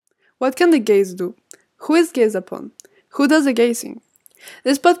What can the gaze do? Who is gazed upon? Who does the gazing?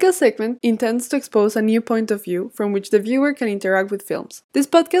 This podcast segment intends to expose a new point of view from which the viewer can interact with films. This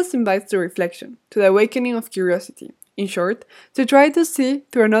podcast invites to reflection, to the awakening of curiosity. In short, to try to see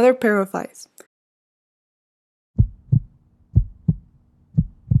through another pair of eyes.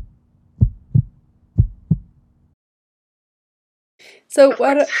 So,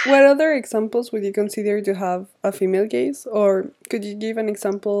 what other examples would you consider to have a female gaze? Or could you give an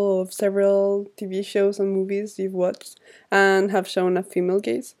example of several TV shows and movies you've watched and have shown a female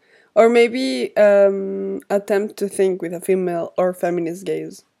gaze? Or maybe attempt to think with a female or feminist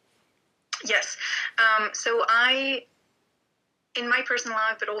gaze? Yes. In my personal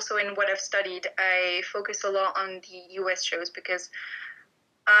life, but also in what I've studied, I focus a lot on the US shows because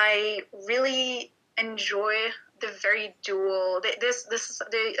I really enjoy the very dual.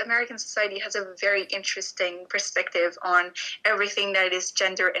 The American society has a very interesting perspective on everything that is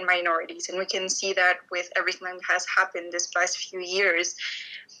gender and minorities, and we can see that with everything that has happened this past few years.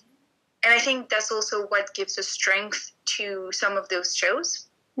 And I think that's also what gives a strength to some of those shows.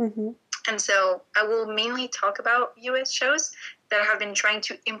 Mm-hmm. And so I will mainly talk about US shows that have been trying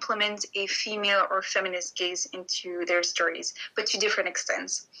to implement a female or feminist gaze into their stories, but to different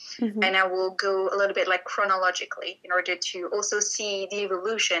extents. Mm-hmm. And I will go a little bit like chronologically in order to also see the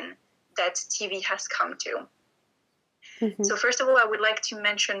evolution that TV has come to. Mm-hmm. So first of all, I would like to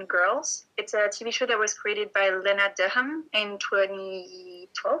mention Girls. It's a TV show that was created by Lena Dunham in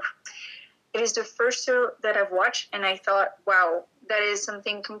 2012. It is the first show that I've watched, and I thought, wow, that is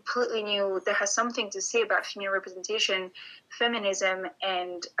something completely new that has something to say about female representation, feminism,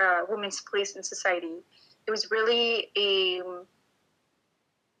 and women's place in society. It was really a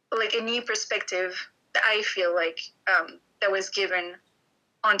new perspective that I feel like that was given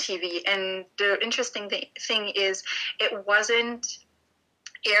on TV. And the interesting thing is it wasn't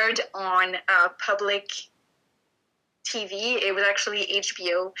aired on public TV. It was actually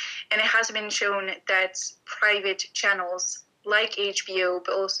HBO, and it has been shown that private channels like HBO,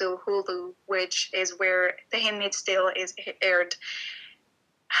 but also Hulu, which is where The Handmaid's Tale is aired,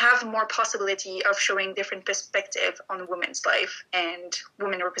 have more possibility of showing different perspective on women's life and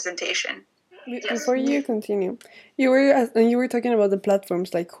women representation. Before you continue, you were talking about the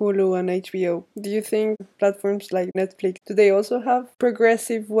platforms like Hulu and HBO. Do you think platforms like Netflix, do they also have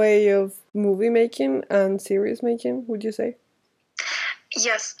progressive way of movie making and series making, would you say?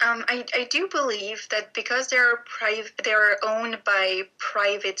 Yes, I do believe that because they're owned by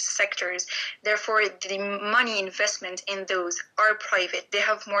private sectors, therefore the money investment in those are private. They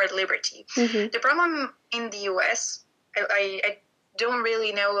have more liberty. Mm-hmm. The problem in the US, I don't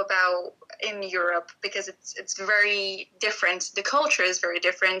really know about in Europe because it's very different. The culture is very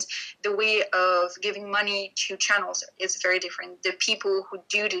different. The way of giving money to channels is very different. The people who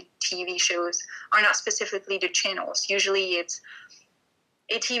do the TV shows are not specifically the channels. Usually it's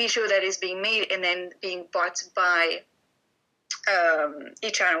a TV show that is being made and then being bought by a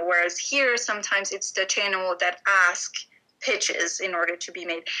channel, whereas here sometimes it's the channel that pitches in order to be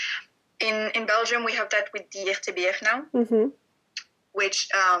made. In Belgium, we have that with the RTBF now, mm-hmm. which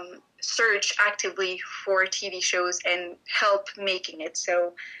search actively for TV shows and help making it.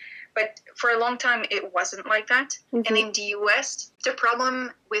 So, but for a long time, it wasn't like that. Mm-hmm. And in the US, the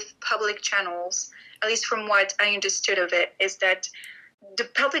problem with public channels, at least from what I understood of it, is that the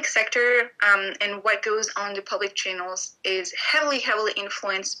public sector and what goes on the public channels is heavily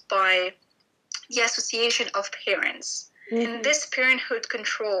influenced by the association of parents. Mm-hmm. And this parenthood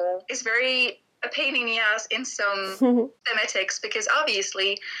control is very a pain in the ass in some thematics because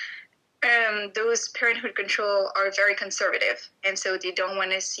obviously those parenthood control are very conservative. And so they don't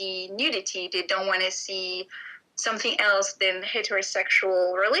want to see nudity. They don't want to see something else than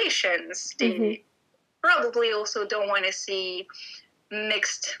heterosexual relations. They probably also don't want to see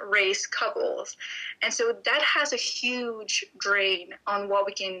mixed race couples. And so that has a huge drain on what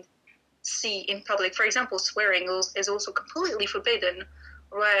we can see in public. For example, swearing is also completely forbidden,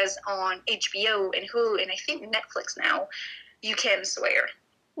 whereas on HBO and Hulu and I think Netflix now, you can swear.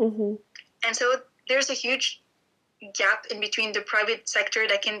 Mm-hmm. And so there's a huge gap in between the private sector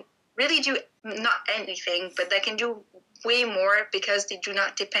that can really do not anything, but that can do way more because they do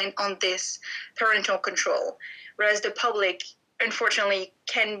not depend on this parental control, whereas the public unfortunately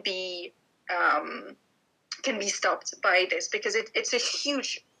can be stopped by this because it's a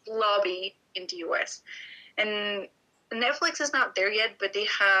huge lobby in the US. And Netflix is not there yet, but they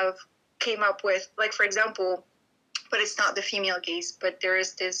have came up with, like, for example, but it's not the female gaze. But there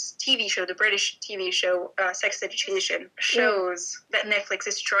is this TV show, the British TV show, Sex Education, shows that Netflix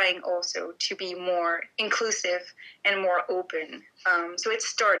is trying also to be more inclusive and more open. So it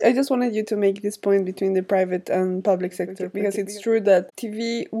starts. I just wanted you to make this point between the private and public sector, because it's true that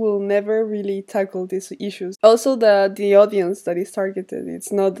TV will never really tackle these issues. Also, the audience that is targeted,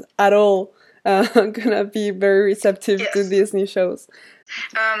 it's not at all gonna be very receptive to these new shows.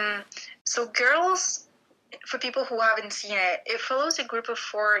 So Girls, for people who haven't seen it, it follows a group of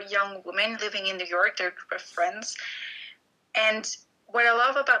 4 young women living in New York. They're a group of friends. And what I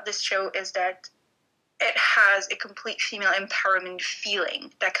love about this show is that it has a complete female empowerment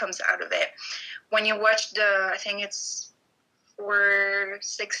feeling that comes out of it. When you watch I think it's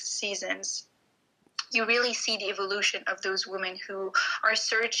 6 seasons, you really see the evolution of those women who are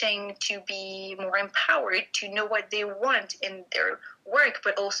searching to be more empowered, to know what they want in their work,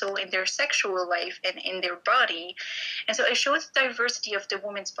 but also in their sexual life and in their body. And so it shows the diversity of the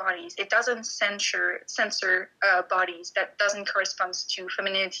women's bodies. It doesn't censor bodies that doesn't correspond to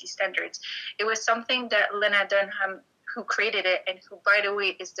femininity standards. It was something that Lena Dunham, who created it, and who, by the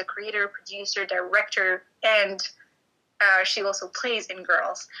way, is the creator, producer, director, and she also plays in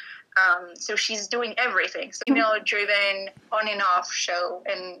Girls. So she's doing everything. So female-driven, on and off show,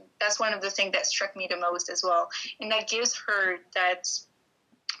 and that's one of the things that struck me the most as well. And that gives her that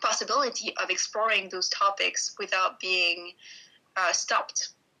possibility of exploring those topics without being stopped.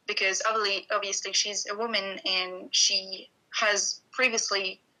 Because obviously she's a woman, and she has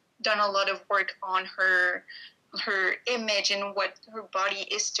previously done a lot of work on her image and what her body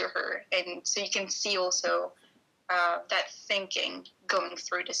is to her. And so you can see also that thinking going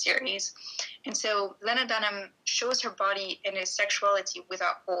through the series. And so Lena Dunham shows her body and her sexuality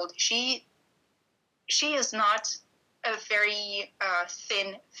without hold. She is not a very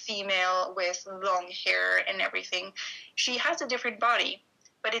thin female with long hair and everything. She has a different body,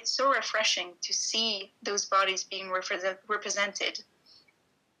 but it's so refreshing to see those bodies being represented.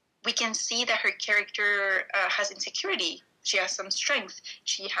 We can see that her character has insecurity. She has some strength.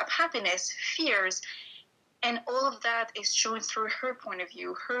 She has happiness, fears. And all of that is shown through her point of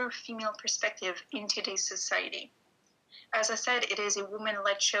view, her female perspective in today's society. As I said, it is a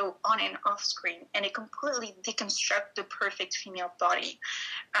woman-led show on and off screen, and it completely deconstructs the perfect female body.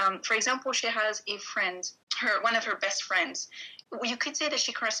 For example, she has a friend, one of her best friends. You could say that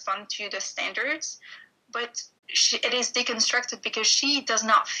she corresponds to the standards, but it is deconstructed because she does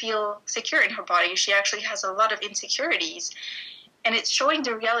not feel secure in her body. She actually has a lot of insecurities. And it's showing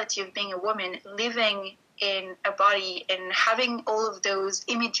the reality of being a woman living in a body and having all of those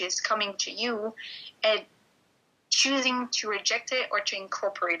images coming to you and choosing to reject it or to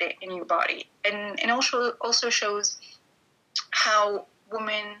incorporate it in your body. And also shows how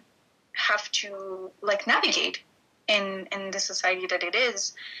women have to navigate in the society that it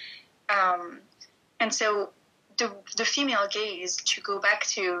is. And so the female gaze, to go back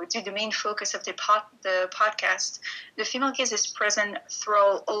to the main focus of the podcast, the female gaze is present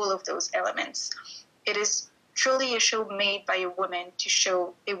through all of those elements. It is truly a show made by a woman to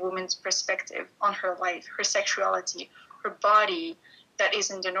show a woman's perspective on her life, her sexuality, her body that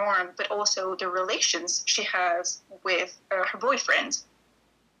isn't the norm, but also the relations she has with her boyfriend.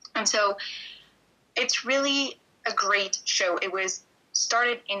 And so it's really a great show. It was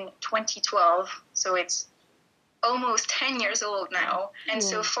started in 2012, so it's almost 10 years old now. And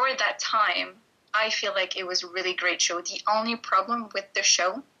so for that time, I feel like it was a really great show. The only problem with the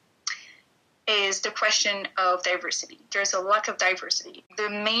show is the question of diversity. There's a lack of diversity. The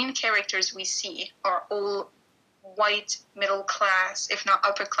main characters we see are all white, middle class, if not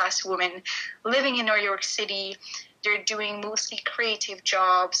upper class women living in New York City. They're doing mostly creative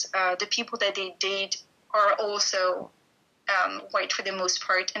jobs. The people that they date are also white for the most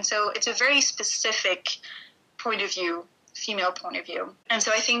part. And so it's a very specific point of view, female point of view. And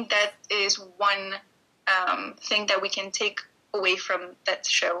so I think that is one thing that we can take away from that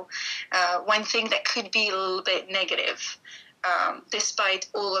show. One thing that could be a little bit negative, despite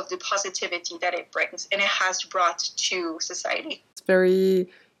all of the positivity that it brings and it has brought to society. It's very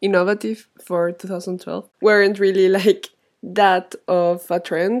innovative for 2012. Weren't really that of a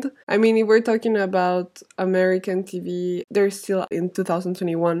trend. I mean, if we're talking about American TV, there's still in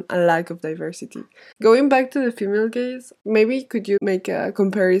 2021 a lack of diversity. Going back to the female gaze, maybe could you make a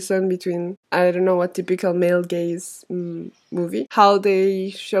comparison between, I don't know, a typical male gaze movie, how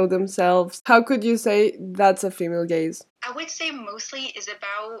they show themselves? How could you say that's a female gaze? I would say mostly is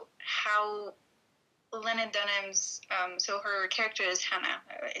about how Lena Dunham's, so her character is Hannah,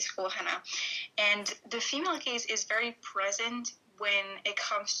 is called Hannah, and the female gaze is very present when it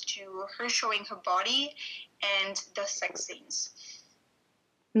comes to her showing her body and the sex scenes.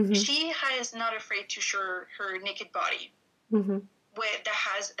 Mm-hmm. She is not afraid to show her naked body, Mm-hmm. that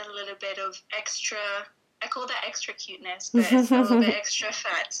has a little bit of extra, I call that extra cuteness, but a little bit extra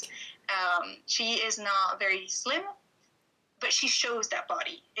fat. She is not very slim, but she shows that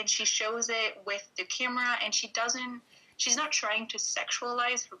body, and she shows it with the camera, and she's not trying to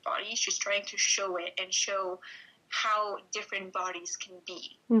sexualize her body, she's trying to show it and show how different bodies can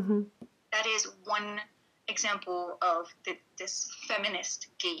be. Mm-hmm. That is one example of this feminist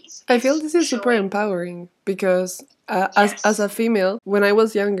gaze. I feel this is super empowering because Yes. as a female, when I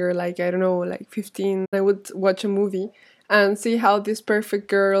was younger, like, I don't know, like 15, I would watch a movie and see how these perfect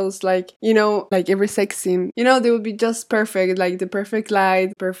girls, like, you know, like every sex scene, you know, they would be just perfect, like the perfect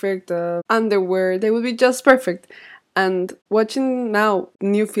light, perfect underwear, they would be just perfect. And watching now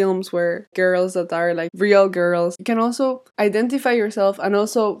new films where girls that are like real girls, you can also identify yourself and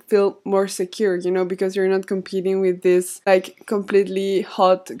also feel more secure, you know, because you're not competing with this like completely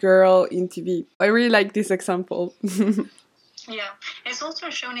hot girl in TV. I really like this example. Yeah, it's also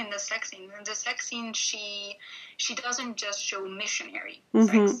shown in the sex scene. In the sex scene, she doesn't just show missionary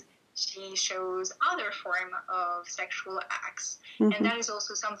sex. She shows other form of sexual acts, and that is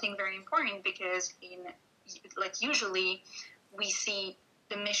also something very important because usually we see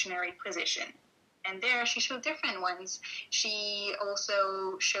the missionary position, and there she showed different ones. She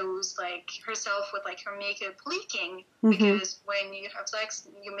also shows like herself with like her makeup leaking, because when you have sex,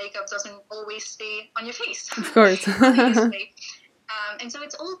 your makeup doesn't always stay on your face. Of course. Obviously. And so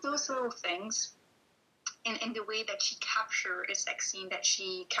it's all those little things in the way that she captured a sex scene, that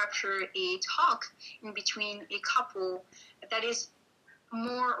she captured a talk in between a couple that is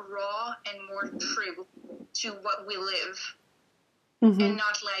more raw and more true to what we live, and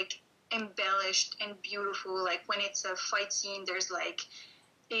not like embellished and beautiful. Like when it's a fight scene, there's like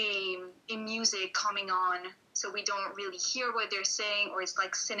a music coming on, so we don't really hear what they're saying, or it's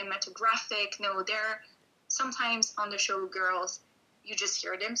like cinematographic. No, they're sometimes on the show girls, you just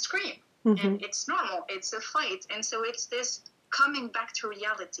hear them scream, and it's normal, it's a fight. And so it's this coming back to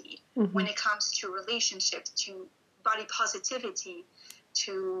reality when it comes to relationships, to body positivity,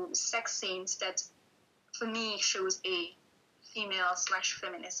 to sex scenes, that for me shows a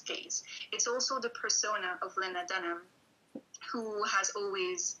female/feminist gaze. It's also the persona of Lena Dunham, who has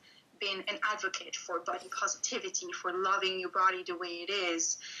always been an advocate for body positivity, for loving your body the way it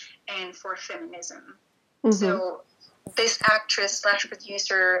is, and for feminism. So this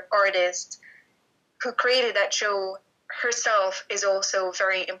actress/producer artist who created that show herself is also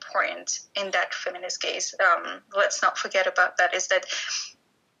very important in that feminist gaze. Let's not forget about that, is that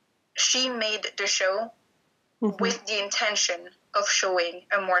she made the show with the intention of showing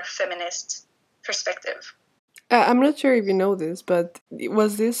a more feminist perspective. I'm not sure if you know this, but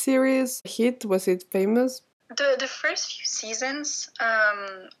was this series a hit? Was it famous? The first few seasons,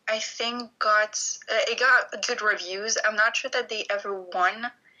 I think got good reviews. I'm not sure that they ever won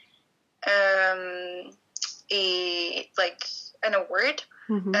an award,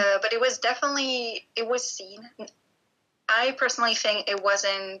 but it was seen. I personally think it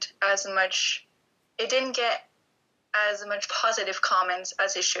didn't get as much positive comments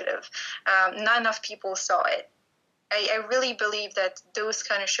as it should have. Not enough people saw it. I really believe that those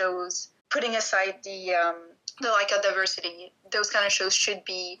kind of shows, putting aside the lack of diversity, those kind of shows should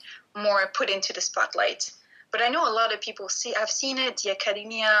be more put into the spotlight. But I know a lot of people have seen it. The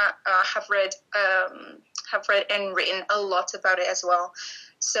Academia have read and written a lot about it as well.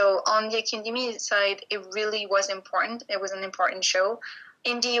 So on the Academia side, it really was important. It was an important show.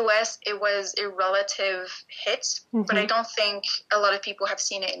 In the US, it was a relative hit, but I don't think a lot of people have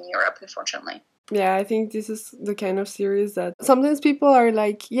seen it in Europe, unfortunately. Yeah, I think this is the kind of series that sometimes people are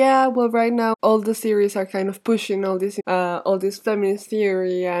like, yeah, well, right now all the series are kind of pushing all this feminist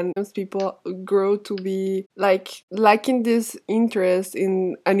theory, and people grow to be like lacking this interest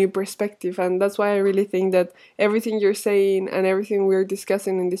in a new perspective. And that's why I really think that everything you're saying and everything we're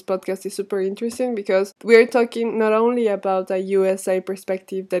discussing in this podcast is super interesting, because we're talking not only about a USA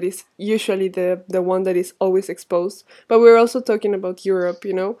perspective that is usually the one that is always exposed, but we're also talking about Europe,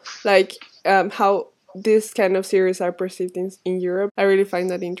 you know, like how this kind of series are perceived in Europe. I really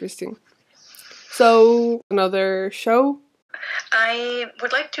find that interesting. So, another show? I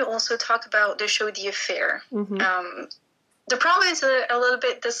would like to also talk about the show The Affair. The problem is a little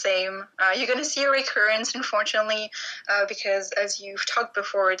bit the same. You're going to see a recurrence, unfortunately, because as you've talked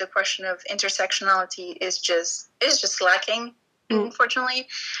before, the question of intersectionality is just lacking, unfortunately.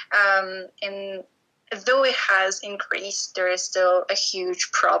 And though it has increased, there is still a huge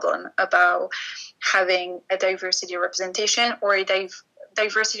problem about having a diversity representation or a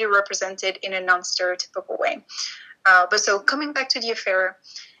diversity represented in a non-stereotypical way. But so coming back to The Affair,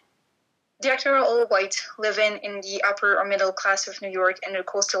 the actors are all white, living in the upper or middle class of New York and the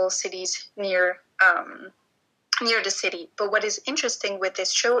coastal cities near the city. But what is interesting with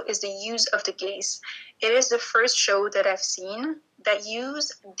this show is the use of the gaze. It is the first show that I've seen that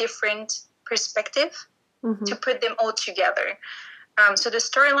use different perspective to put them all together. So the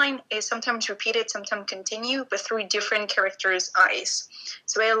storyline is sometimes repeated, sometimes continue, but through different characters' eyes.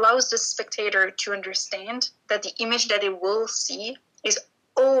 So it allows the spectator to understand that the image that it will see is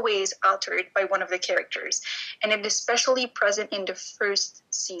always altered by one of the characters. And it is especially present in the first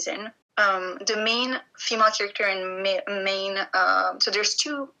season. The main female character and so there's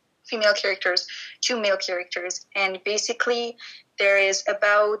 2 female characters, 2 male characters, and basically there is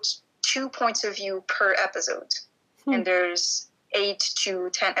about 2 points of view per episode. And there's 8 to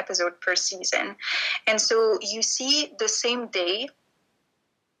 10 episodes per season. And so you see the same day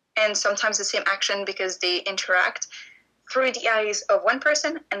and sometimes the same action because they interact through the eyes of one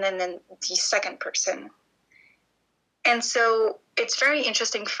person and then the second person. And so it's very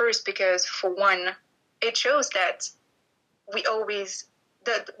interesting first because, for one, it shows that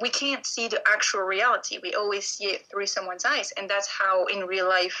we can't see the actual reality. We always see it through someone's eyes. And that's how in real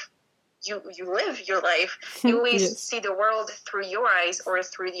life you live your life. You always see the world through your eyes or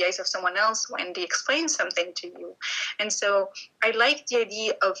through the eyes of someone else when they explain something to you. And so I like the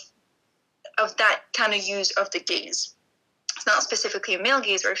idea of that kind of use of the gaze. It's not specifically a male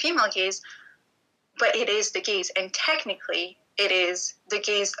gaze or a female gaze, but it is the gaze. And technically, it is the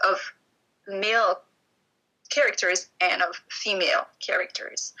gaze of male characters and of female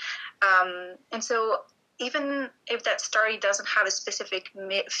characters. And so even if that story doesn't have a specific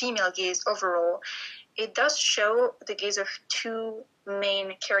female gaze overall, it does show the gaze of 2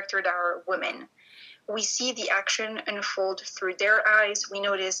 main characters that are women. We see the action unfold through their eyes. We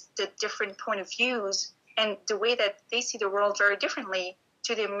notice the different point of views and the way that they see the world very differently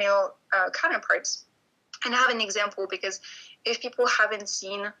to their male counterparts. And I have an example because if people haven't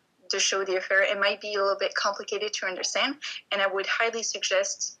seen the show The Affair, it might be a little bit complicated to understand, and I would highly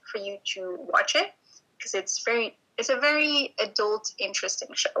suggest for you to watch it because it's a very adult, interesting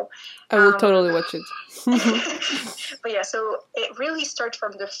show. I will totally watch it. But yeah, so it really starts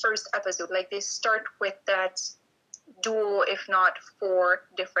from the first episode. Like they start with that dual, if not 4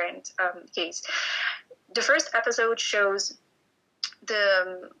 different gaze. The first episode shows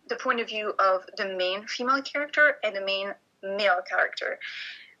the point of view of the main female character and the main male character.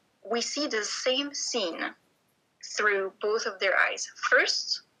 We see the same scene through both of their eyes.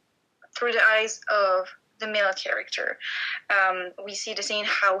 First, through the eyes of the male character. We see the scene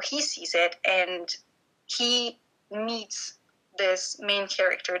how he sees it, and he meets this main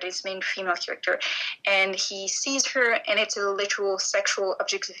character, this main female character, and he sees her, and it's a literal sexual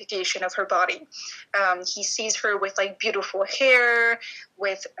objectification of her body. He sees her with like beautiful hair,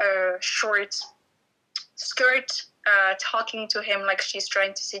 with a short skirt, talking to him like she's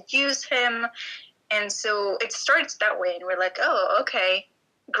trying to seduce him. And so it starts that way, and we're like, oh, okay,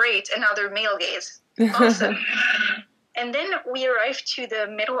 great, another male gaze. Awesome. And then we arrive to the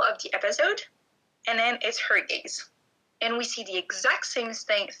middle of the episode, and then it's her gaze. And we see the exact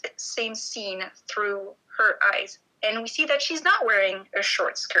same scene through her eyes. And we see that she's not wearing a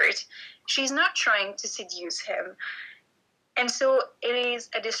short skirt. She's not trying to seduce him. And so it is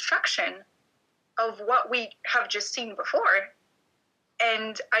a destruction of what we have just seen before.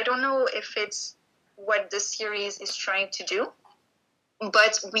 And I don't know if it's what the series is trying to do,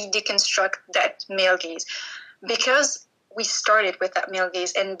 but we deconstruct that male gaze. Because we started with that male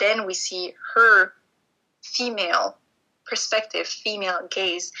gaze, and then we see her female perspective, female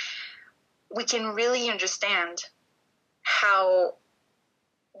gaze, we can really understand how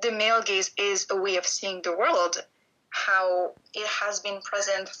the male gaze is a way of seeing the world, how it has been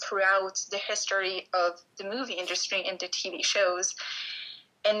present throughout the history of the movie industry and the TV shows.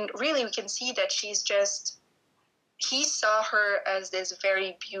 And really we can see that he saw her as this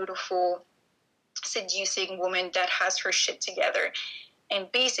very beautiful, seducing woman that has her shit together.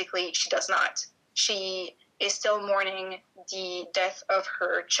 And basically she does not. She is still mourning the death of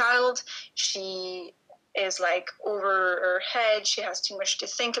her child. She is like over her head. She has too much to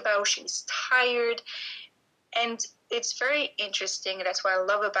think about. She's tired. And it's very interesting. That's what I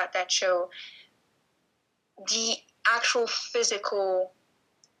love about that show. The actual physical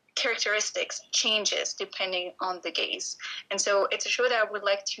characteristics changes depending on the gaze. And so it's a show that I would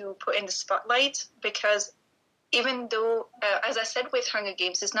like to put in the spotlight because even though, as I said with Hunger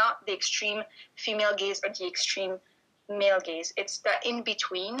Games, it's not the extreme female gaze or the extreme male gaze. It's that in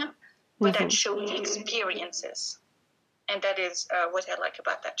between but that show the experiences. And that is what I like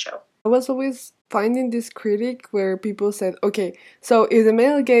about that show. I was always finding this critic where people said, okay, so if the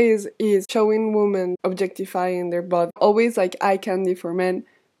male gaze is showing women objectifying their body, always like eye candy for men,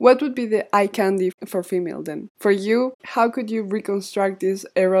 what would be the eye candy for female then? For you, how could you reconstruct these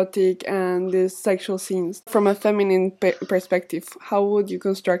erotic and these sexual scenes from a feminine perspective? How would you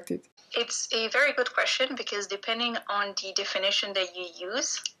construct it? It's a very good question, because depending on the definition that you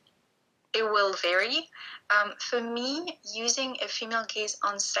use, it will vary. For me, using a female gaze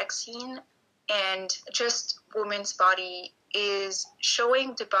on sex scene and just women's body is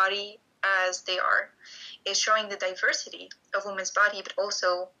showing the body as they are. Is showing the diversity of women's body, but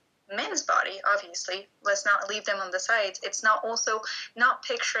also men's body, obviously. Let's not leave them on the sides. It's not also not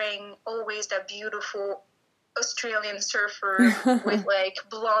picturing always that beautiful Australian surfer with like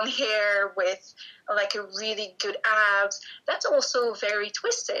blonde hair, with like a really good abs. That's also very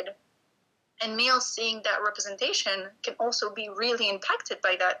twisted. And males seeing that representation can also be really impacted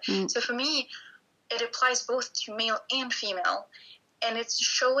by that. So for me, it applies both to male and female. And it's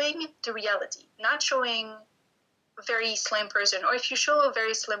showing the reality, not showing a very slim person. Or if you show a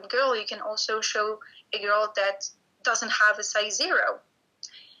very slim girl, you can also show a girl that doesn't have a size 0.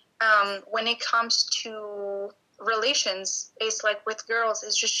 When it comes to relations, it's like with girls,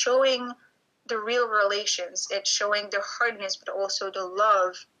 it's just showing the real relations. It's showing the hardness, but also the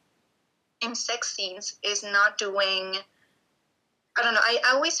love. In sex scenes is not doing, I don't know, I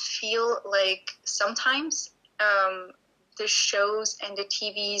always feel like sometimes the shows and the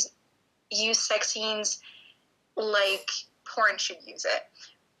TVs use sex scenes like porn should use it.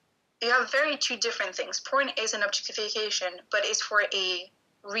 You have two different things. Porn is an objectification, but it's for a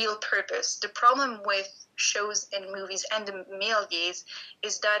real purpose. The problem with shows and movies and the male gaze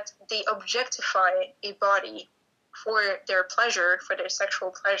is that they objectify a body for their pleasure, for their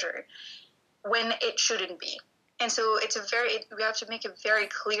sexual pleasure, when it shouldn't be. And so we have to make a very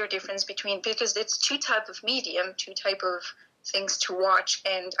clear difference between, because it's two type of medium, two type of things to watch.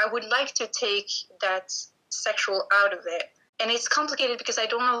 And I would like to take that sexual out of it. And it's complicated because I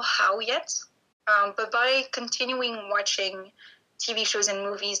don't know how yet. But by continuing watching TV shows and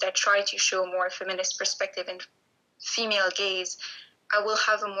movies that try to show more feminist perspective and female gaze, I will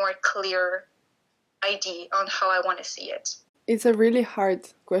have a more clear idea on how I want to see it. It's a really hard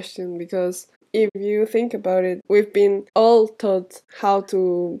question, because if you think about it, we've been all taught how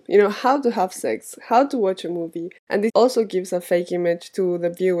to have sex, how to watch a movie, and it also gives a fake image to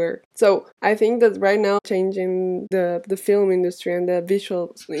the viewer. So I think that right now, changing the film industry and the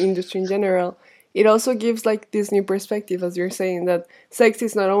visual industry in general, it also gives like this new perspective, as you're saying, that sex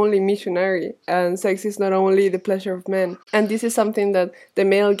is not only missionary and sex is not only the pleasure of men. And this is something that the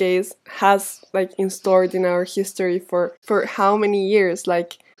male gaze has like installed in our history for how many years.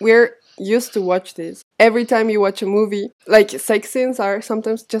 Like, we're used to watch this. Every time you watch a movie, like, sex scenes are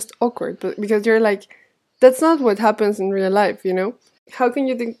sometimes just awkward, but because you're like, that's not what happens in real life, you know? How can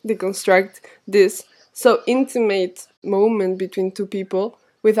you deconstruct this so intimate moment between two people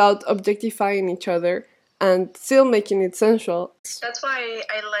without objectifying each other and still making it sensual? That's why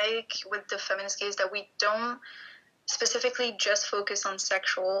I like with the feminist gaze that we don't specifically just focus on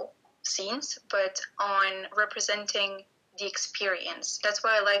sexual scenes, but on representing the experience. That's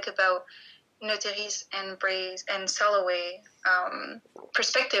what I like about Notary's and Bray's and Soloway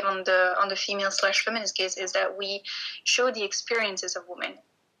perspective on the female/feminist gaze, is that we show the experiences of women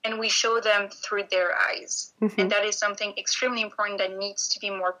and we show them through their eyes. And that is something extremely important that needs to be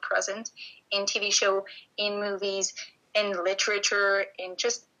more present in TV show, in movies, in literature, in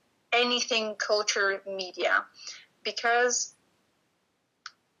just anything culture, media. Because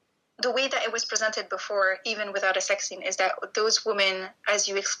the way that it was presented before, even without a sex scene, is that those women, as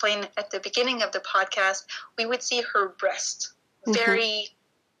you explained at the beginning of the podcast, we would see her breast. Very,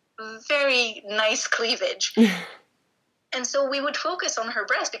 very nice cleavage. And so we would focus on her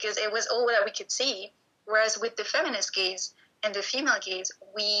breast because it was all that we could see. Whereas with the feminist gaze and the female gaze,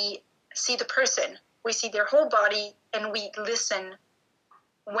 we see the person. We see their whole body and we listen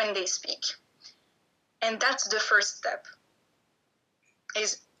when they speak. And that's the first step,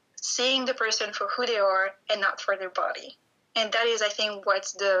 is seeing the person for who they are and not for their body. And that is, I think, what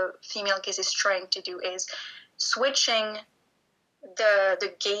the female gaze is trying to do, is switching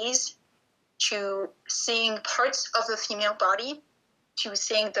the gaze to seeing parts of the female body, to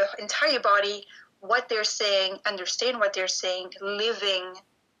seeing the entire body, what they're saying, understand what they're saying, living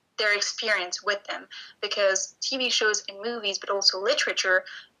their experience with them. Because TV shows and movies, but also literature,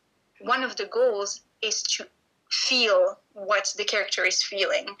 one of the goals is to feel what the character is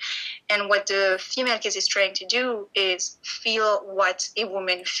feeling. And what the female gaze is trying to do is feel what a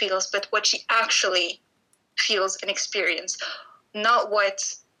woman feels, but what she actually feels and experience, not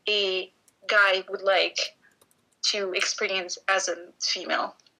what a guy would like to experience as a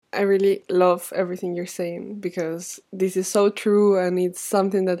female. I really love everything you're saying because this is so true and it's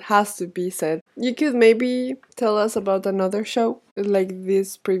something that has to be said. You could maybe tell us about another show, like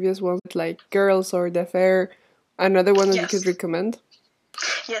this previous one, like Girls or The Affair, another one that you could recommend?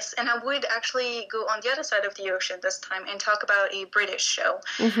 Yes, and I would actually go on the other side of the ocean this time and talk about a British show.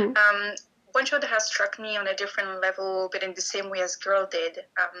 One show that has struck me on a different level, but in the same way as Girl did,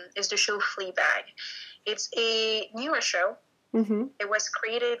 is the show Fleabag. It's a newer show. It was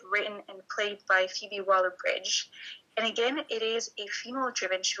created, written, and played by Phoebe Waller-Bridge. And again, it is a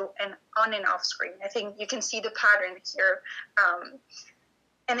female-driven show and on and off screen. I think you can see the pattern here.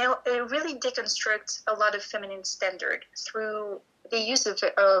 And it really deconstructs a lot of feminine standard through the use of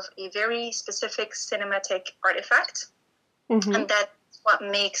a very specific cinematic artifact. And that's what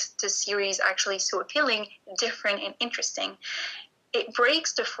makes the series actually so appealing, different, and interesting. It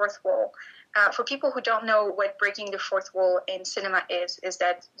breaks the fourth wall. For people who don't know what breaking the fourth wall in cinema is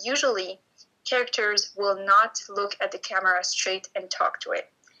that usually characters will not look at the camera straight and talk to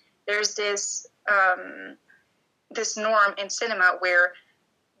it. There's this norm in cinema where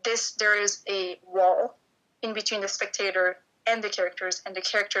there is a wall in between the spectator and the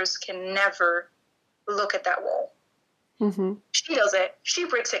characters can never look at that wall. She does it. She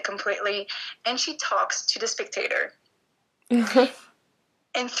breaks it completely, and she talks to the spectator.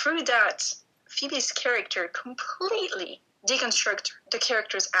 And through that, Phoebe's character completely deconstructs the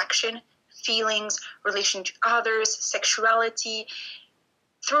character's action, feelings, relation to others, sexuality,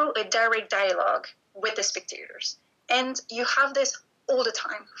 through a direct dialogue with the spectators. And you have this all the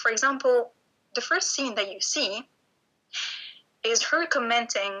time. For example, the first scene that you see is her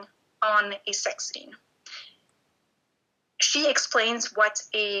commenting on a sex scene. She explains what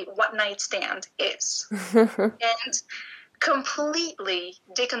a one-night stand is. And completely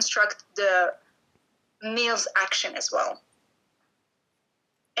deconstruct the male's action as well.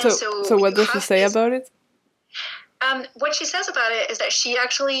 And so what does she say about it? What she says about it is that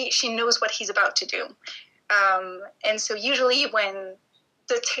she knows what he's about to do. And so usually when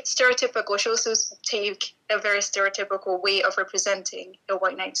the stereotypical, she also take a very stereotypical way of representing a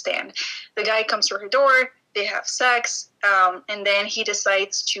one-night stand. The guy comes to her door, they have sex, and then he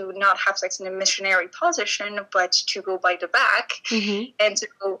decides to not have sex in a missionary position, but to go by the back. And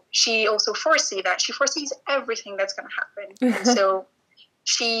so she also foresees everything that's going to happen. And so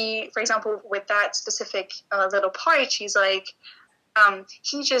she, for example, with that specific little part, she's like,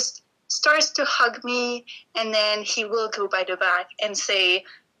 he just starts to hug me, and then he will go by the back and say,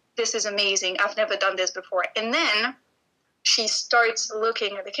 "This is amazing. I've never done this before." And then she starts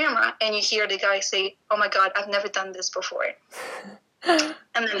looking at the camera, and you hear the guy say, "Oh my God, I've never done this before." And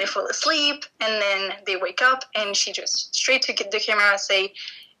then they fall asleep, and then they wake up, and she just straight to the camera say,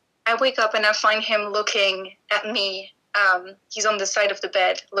 "I wake up and I find him looking at me. He's on the side of the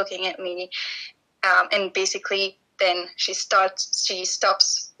bed looking at me." And basically then she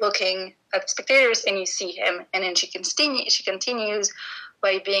stops looking at the spectators, and you see him, and then she continues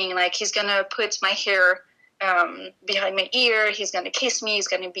by being like, "He's gonna put my hair behind my ear, he's gonna kiss me, he's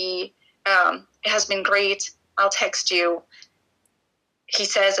gonna be it has been great, I'll text you." He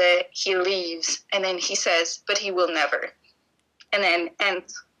says it, he leaves, and then he says, "But he will never." And then end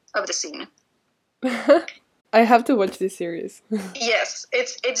of the scene. I have to watch this series. Yes,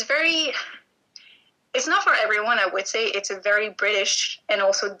 it's not for everyone, I would say. It's a very British and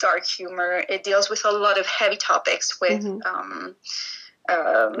also dark humor. It deals with a lot of heavy topics with...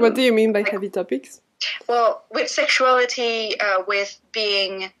 what do you mean by heavy topics? Well, with sexuality, with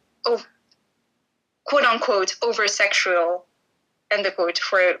being, quote-unquote, over-sexual, end of quote,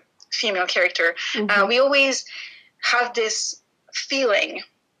 for a female character. We always have this feeling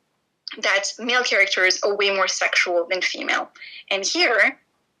that male characters are way more sexual than female. And here...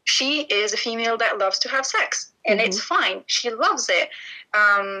 she is a female that loves to have sex, and it's fine. She loves it.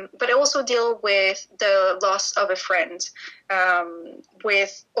 But I also deal with the loss of a friend,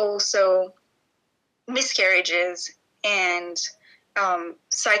 with also miscarriages and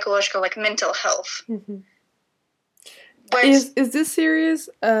psychological, like mental health. But is this series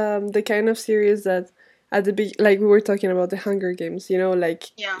the kind of series that at the like we were talking about the Hunger Games, you know, like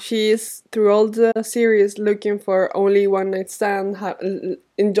she is through all the series looking for only one night stand,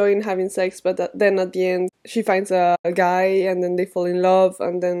 enjoying having sex, but then at the end she finds a guy and then they fall in love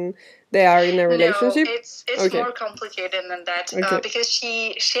and then they are in a relationship? No, it's Okay. more complicated than that. Okay. Because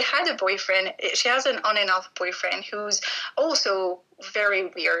she had a boyfriend. She has an on and off boyfriend who's also very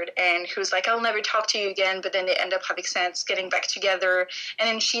weird and who's like, I'll never talk to you again. But then they end up having sex, getting back together, and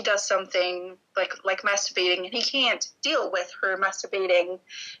then she does something like masturbating, and he can't deal with her masturbating,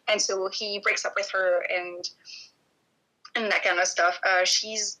 and so he breaks up with her and that kind of stuff.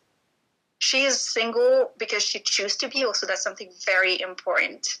 She is single because she chooses to be. Also, that's something very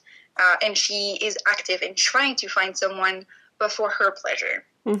important. And she is active in trying to find someone, but for her pleasure.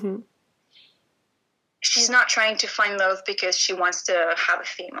 Mm-hmm. She's not trying to find love because she wants to have a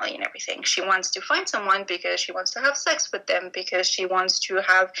family and everything. She wants to find someone because she wants to have sex with them, because she wants to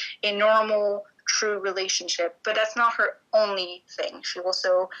have a normal, true relationship. But that's not her only thing. She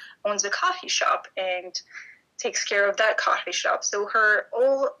also owns a coffee shop and takes care of that coffee shop. So her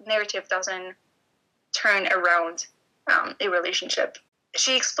whole narrative doesn't turn around a relationship.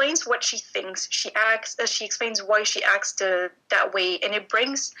 She explains what she thinks. She explains why she acts that way, and it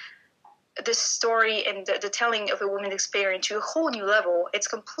brings the story and the telling of a woman's experience to a whole new level. It's a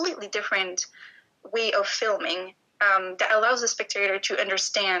completely different way of filming that allows the spectator to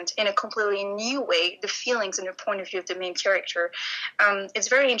understand in a completely new way the feelings and the point of view of the main character. It's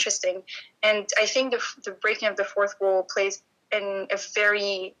very interesting, and I think the breaking of the fourth wall plays a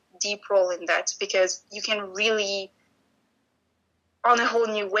very deep role in that, because you can really, on a whole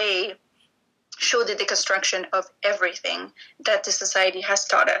new way, show the deconstruction of everything that the society has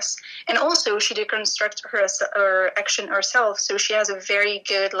taught us. And also, she deconstructs her action herself, so she has a very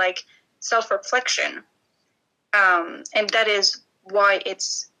good self-reflection. And that is why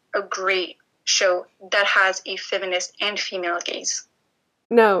it's a great show that has a feminist and female gaze.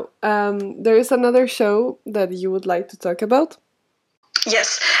 Now, there is another show that you would like to talk about?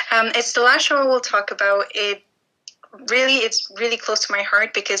 Yes, it's the last show I will talk about. It's really close to my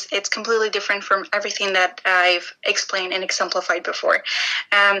heart because it's completely different from everything that I've explained and exemplified before.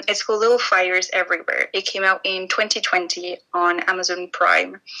 It's called Little Fires Everywhere. It came out in 2020 on Amazon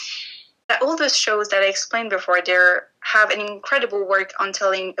Prime. All those shows that I explained before, they have an incredible work on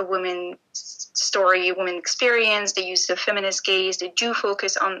telling a woman's story, a woman's experience. They use the feminist gaze. They do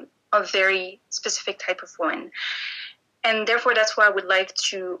focus on a very specific type of woman. And therefore, that's why I would like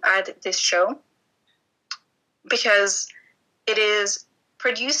to add this show, because it is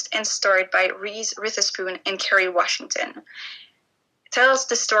produced and starred by Reese Witherspoon and Kerry Washington. It tells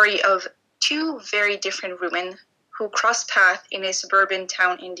the story of two very different women who cross paths in a suburban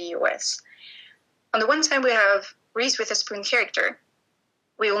town in the US. On the one side, we have Reese Witherspoon character.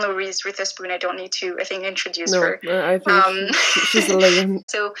 We all know Reese Witherspoon. I don't need to, introduce her. No, I think she's a legend.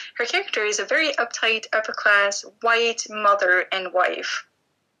 So her character is a very uptight, upper-class, white mother and wife.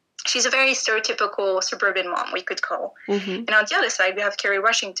 She's a very stereotypical suburban mom, we could call. Mm-hmm. And on the other side, we have Kerry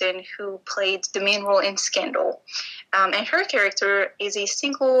Washington, who played the main role in Scandal. And her character is a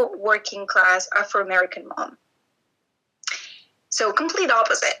single, working-class Afro-American mom. So, complete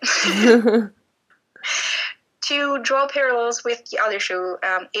opposite. To draw parallels with the other show,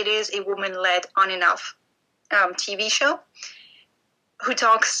 it is a woman-led on and off TV show who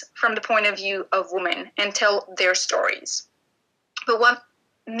talks from the point of view of women and tell their stories. But what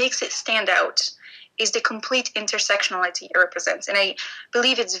makes it stand out is the complete intersectionality it represents. And I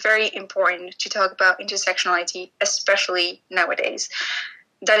believe it's very important to talk about intersectionality, especially nowadays.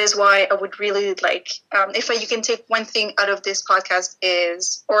 That is why I would really like, if you can take one thing out of this podcast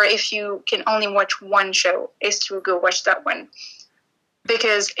is, or if you can only watch one show, is to go watch that one.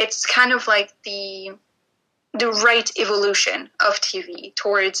 Because it's kind of like the right evolution of TV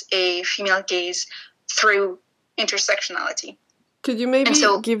towards a female gaze through intersectionality. Could you maybe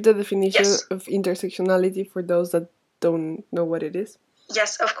give the definition of intersectionality for those that don't know what it is?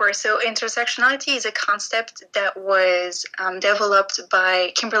 Yes, of course. So intersectionality is a concept that was developed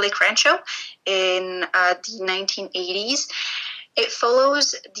by Kimberly Crenshaw in the 1980s. It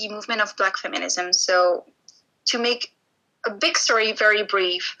follows the movement of Black feminism. So to make a big story very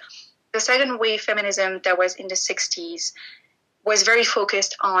brief, the second wave feminism that was in the 60s was very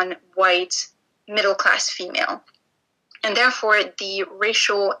focused on white, middle-class female. And therefore, the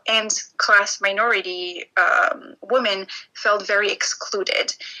racial and class minority women felt very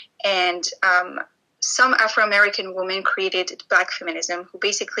excluded. And some Afro-American women created Black feminism, who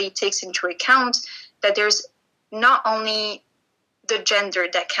basically takes into account that there's not only the gender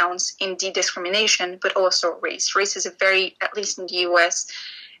that counts in the discrimination, but also race. Race is at least in the US,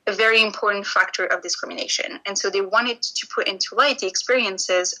 a very important factor of discrimination. And so they wanted to put into light the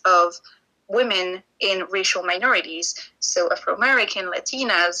experiences of women in racial minorities, so Afro-American,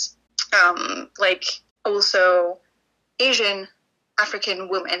 Latinas, also Asian African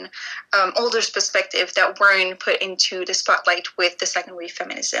women, older perspective that weren't put into the spotlight with the second wave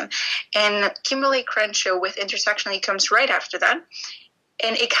feminism. And Kimberly Crenshaw with Intersectionally comes right after that.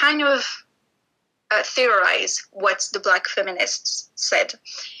 And it kind of theorized what the Black feminists said.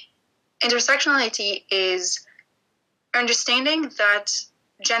 Intersectionality is understanding that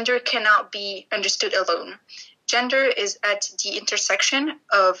gender cannot be understood alone. Gender is at the intersection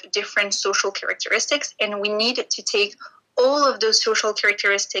of different social characteristics, and we need to take all of those social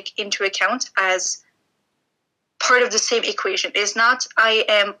characteristics into account as part of the same equation. It's not I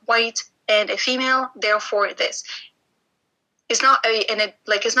am white and a female, therefore this. It's not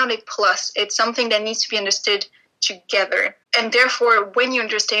it's not a plus. It's something that needs to be understood together. And therefore, when you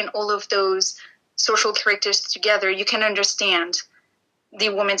understand all of those social characteristics together, you can understand the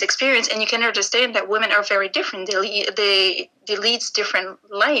woman's experience, and you can understand that women are very different. They lead different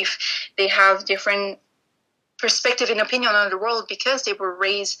life. They have different perspective and opinion on the world because they were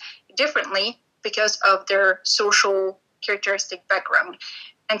raised differently because of their social characteristic background.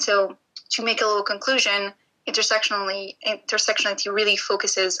 And so, to make a little conclusion, intersectionality really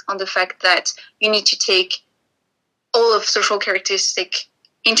focuses on the fact that you need to take all of social characteristics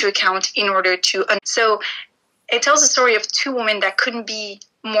into account in order to. So it tells the story of two women that couldn't be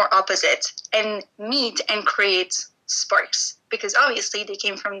more opposite and meet and create sparks, because obviously they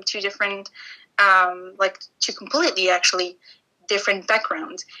came from two different, two completely actually different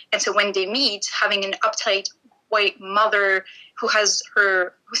backgrounds. And so when they meet, having an uptight white mother who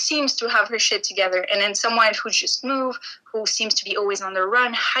seems to have her shit together, and then someone who just moved, who seems to be always on the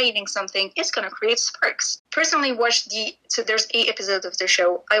run, hiding something, it's going to create sparks. Personally, so there's 8 episodes of the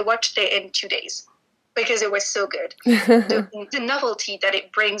show. I watched it in 2 days because it was so good. The novelty that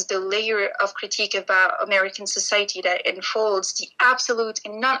it brings, the layer of critique about American society that unfolds, the absolute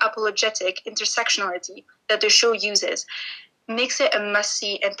and non-apologetic intersectionality that the show uses, makes it a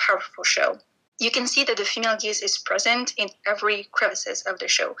must-see and powerful show. You can see that the female gaze is present in every crevices of the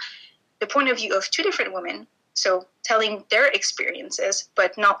show. The point of view of two different women, so telling their experiences,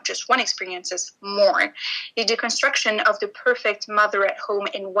 but not just one experiences, more. The deconstruction of the perfect mother at home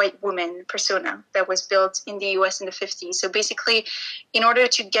and white woman persona that was built in the US in the 50s. So basically, in order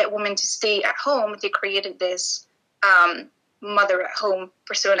to get women to stay at home, they created this mother at home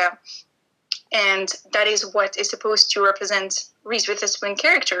persona. And that is what is supposed to represent Reese Witherspoon's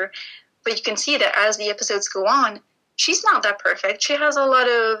character. But you can see that as the episodes go on, she's not that perfect. She has a lot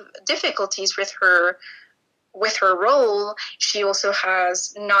of difficulties with her role. She also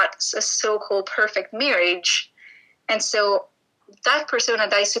has not a so-called perfect marriage. And so that persona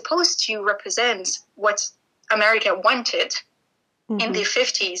that is supposed to represent what America wanted in the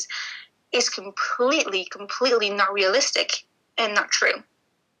 50s is completely not realistic and not true.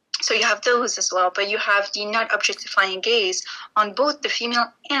 So you have those as well, but you have the not objectifying gaze on both the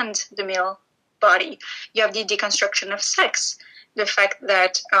female and the male body. You have the deconstruction of sex, the fact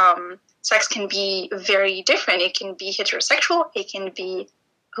that sex can be very different. It can be heterosexual, it can be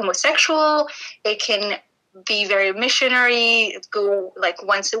homosexual, it can be very missionary, go like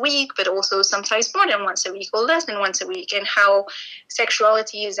once a week, but also sometimes more than once a week or less than once a week, and how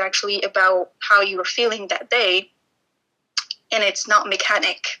sexuality is actually about how you are feeling that day, and it's not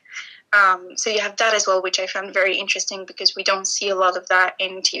mechanic. So you have that as well, which I found very interesting because we don't see a lot of that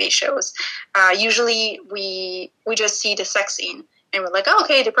in TV shows. Usually we just see the sex scene and we're like, oh,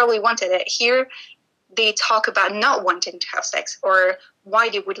 okay, they probably wanted it. Here they talk about not wanting to have sex or why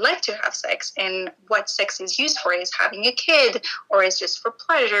they would like to have sex and what sex is used for. Is having a kid or is just for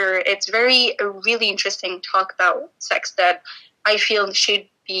pleasure? It's a really interesting talk about sex that I feel should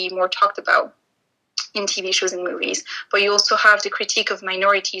be more talked about in TV shows and movies. But you also have the critique of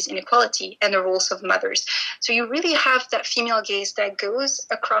minorities, inequality, and the roles of mothers. So you really have that female gaze that goes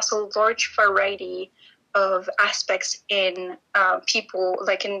across a large variety of aspects in people,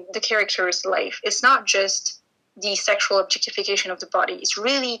 like in the character's life. It's not just the sexual objectification of the body. It's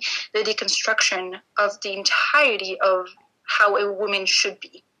really the deconstruction of the entirety of how a woman should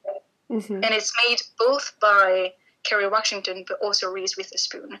be. And it's made both by Kerry Washington, but also Reese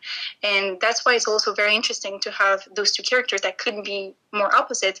Witherspoon. And that's why it's also very interesting to have those two characters that couldn't be more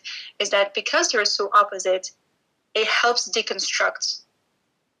opposite, is that because they're so opposite, it helps deconstruct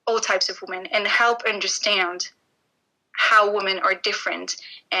all types of women and help understand how women are different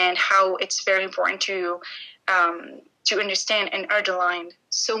and how it's very important to understand and underline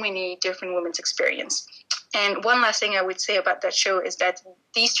so many different women's experience. And one last thing I would say about that show is that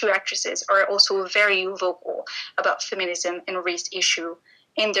these two actresses are also very vocal about feminism and race issue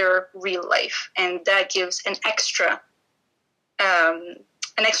in their real life. And that gives an extra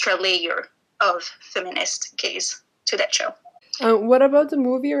layer of feminist gaze to that show. What about a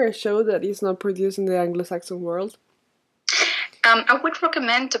movie or a show that is not produced in the Anglo-Saxon world? I would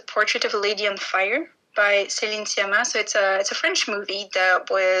recommend The Portrait of a Lady on Fire by Céline Sciamma. So it's a French movie that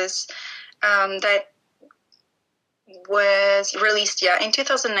was released in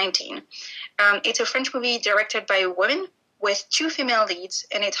 2019. It's a French movie directed by a woman with 2 female leads,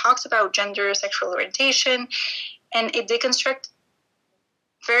 and it talks about gender, sexual orientation, and it deconstructs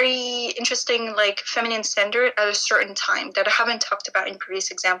very interesting feminine standard at a certain time that I haven't talked about in previous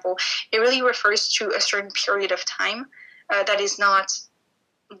example. It really refers to a certain period of time that is not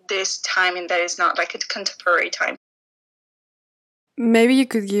this time, and that is not like a contemporary time. Maybe you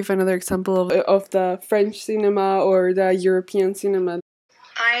could give another example of the French cinema or the European cinema.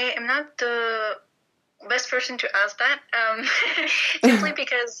 I am not the best person to ask that, simply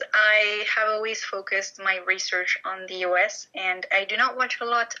because I have always focused my research on the US, and I do not watch a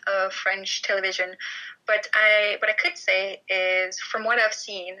lot of French television. But what I could say is, from what I've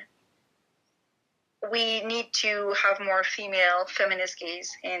seen, we need to have more female feminist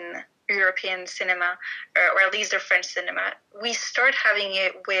gaze in European cinema, or at least the French cinema. We start having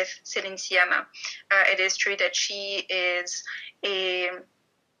it with Céline Sciamma. It is true that she is a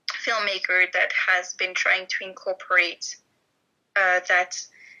filmmaker that has been trying to incorporate that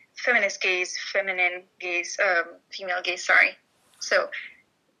feminist gaze, female gaze. So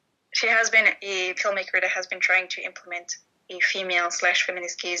she has been a filmmaker that has been trying to implement a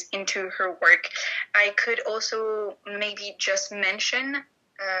female/feminist gaze into her work. I could also maybe just mention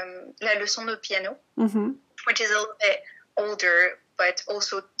La Leçon de Piano, which is a little bit older, but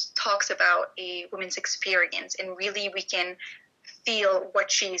also talks about a woman's experience, and really we can feel what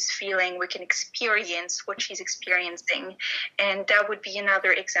she's feeling, we can experience what she's experiencing, and that would be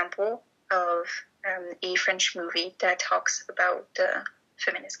another example of a French movie that talks about the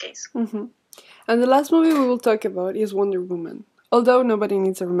feminist gaze. And the last movie we will talk about is Wonder Woman. Although nobody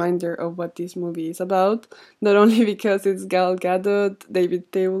needs a reminder of what this movie is about, not only because it's Gal Gadot,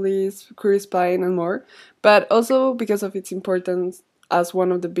 David Thewlis, Chris Pine, and more, but also because of its importance as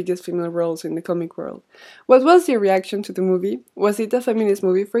one of the biggest female roles in the comic world. What was your reaction to the movie? Was it a feminist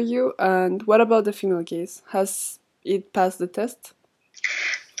movie for you? And what about the female gaze? Has it passed the test?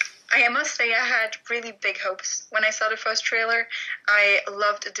 I must say I had really big hopes when I saw the first trailer. I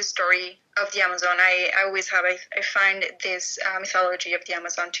loved the story of the Amazon. I always have. I find this mythology of the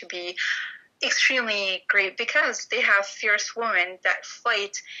Amazon to be extremely great because they have fierce women that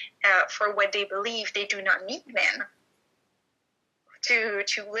fight for what they believe. They do not need men to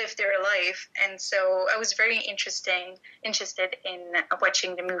live their life, and so I was very interested in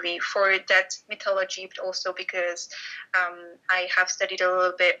watching the movie for that mythology, but also because I have studied a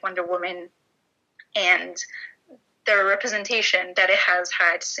little bit Wonder Woman and the representation that it has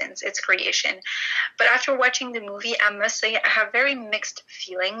had since its creation. But after watching the movie, I must say I have very mixed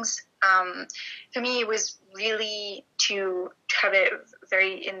feelings. For me, it was really, to have it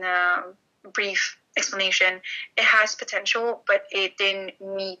very in a brief explanation, it has potential, but it didn't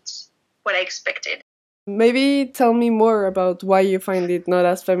meet what I expected. Maybe tell me more about why you find it not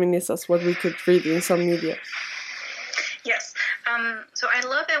as feminist as what we could read in some media. Yes. So I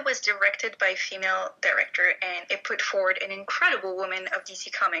love it was directed by a female director, and it put forward an incredible woman of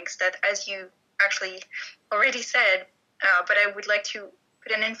DC Comics that, as you actually already said, but I would like to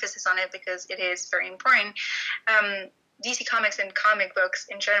put an emphasis on it because it is very important. DC Comics and comic books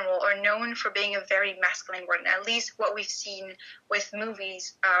in general are known for being a very masculine world. At least what we've seen with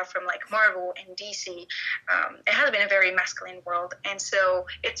movies from like Marvel and DC, it has been a very masculine world. And so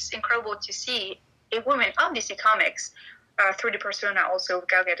it's incredible to see a woman of DC Comics through the persona also of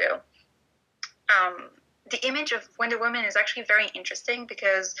Gal Gadot. The image of Wonder Woman is actually very interesting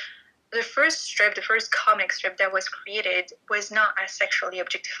because the first comic strip that was created was not as sexually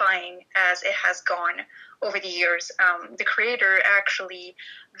objectifying as it has gone over the years. The creator actually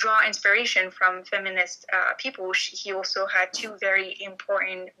draw inspiration from feminist people. He also had 2 very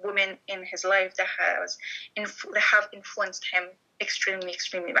important women in his life that have influenced him extremely,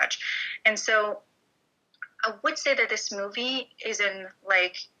 extremely much. And so I would say that this movie is in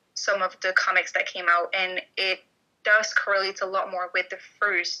like some of the comics that came out, and it does correlate a lot more with the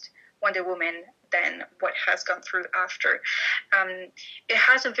first Wonder Woman than what has gone through after. It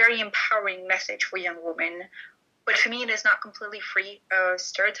has a very empowering message for young women, but for me it is not completely free of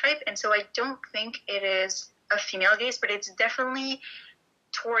stereotype, and so I don't think it is a female gaze, but it's definitely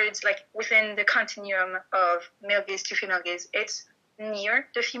towards like within the continuum of male gaze to female gaze. It's near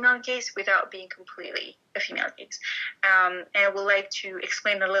the female gaze without being completely a female gaze. And I would like to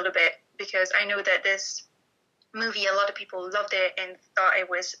explain a little bit because I know that this movie, a lot of people loved it and thought it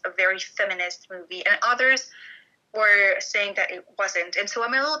was a very feminist movie, and others were saying that it wasn't. And so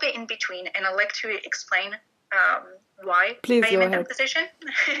I'm a little bit in between, and I'd like to explain why Please I am go in ahead. that position.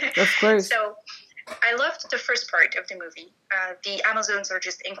 Of course. So I loved the first part of the movie. The Amazons are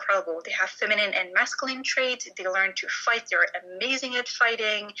just incredible. They have feminine and masculine traits. They learn to fight. They're amazing at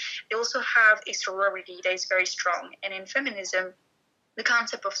fighting. They also have a sorority that is very strong. And in feminism, the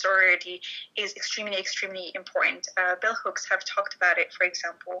concept of sorority is extremely, extremely important. Bell Hooks have talked about it, for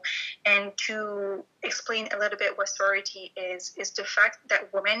example. And to explain a little bit what sorority is the fact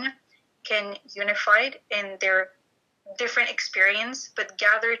that women can unify in their different experience, but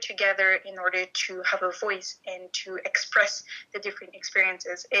gather together in order to have a voice and to express the different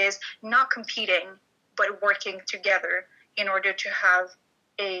experiences, is not competing, but working together in order to have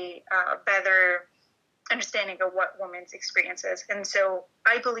a better understanding of what women's experience is. And so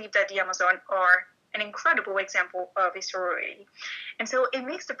I believe that the Amazon are an incredible example of a sorority. And so it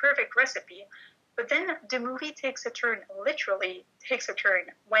makes the perfect recipe. But then the movie takes a turn, literally takes a turn,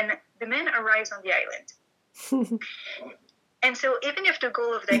 when the man arrives on the island. And so even if the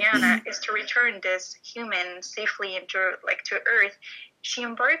goal of Diana is to return this human safely to Earth, she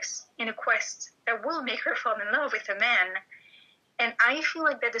embarks in a quest that will make her fall in love with a man. And I feel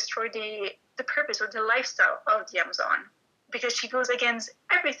like that destroyed the purpose or the lifestyle of the Amazon, because she goes against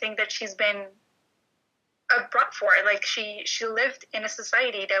everything that she's been brought for. Like she lived in a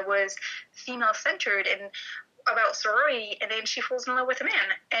society that was female-centered and about sorority, and then she falls in love with a man.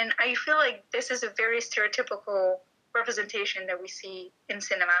 And I feel like this is a very stereotypical representation that we see in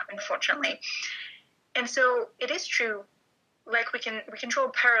cinema, unfortunately. And so it is true, like we can draw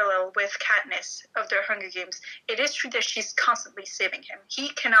a parallel with Katniss of the Hunger Games. It is true that she's constantly saving him. He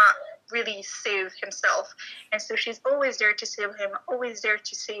cannot really save himself, and so she's always there to save him, always there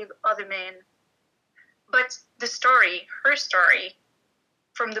to save other men. But the story, her story,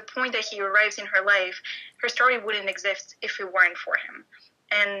 from the point that he arrives in her life, her story wouldn't exist if it weren't for him.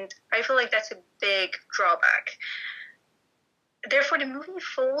 And I feel like that's a big drawback. Therefore, the movie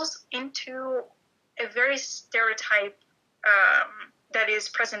falls into a very stereotype that is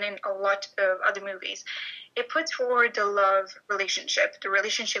present in a lot of other movies. It puts forward the love relationship, the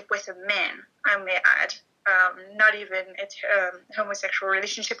relationship with a man, I may add. Not even a homosexual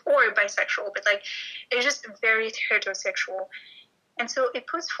relationship or bisexual, but like it's just very heterosexual. And so it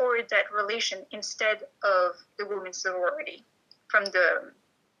puts forward that relation instead of the women's sorority from the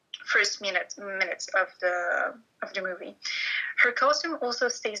first minutes of the movie. Her costume also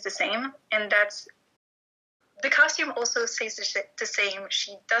stays the same, and that's the costume also stays the same.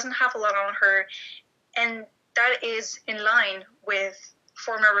 She doesn't have a lot on her, and that is in line with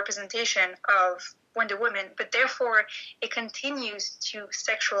former representation of Wonder Woman, but therefore it continues to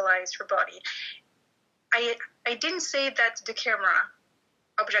sexualize her body. I didn't say that the camera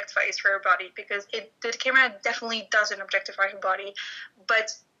objectifies her body, because the camera definitely doesn't objectify her body,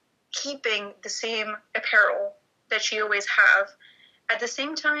 but keeping the same apparel that she always have at the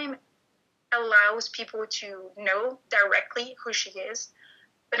same time allows people to know directly who she is.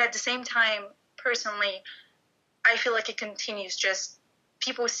 But at the same time, personally, I feel like it continues just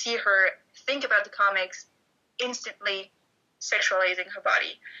people see her, think about the comics, instantly sexualizing her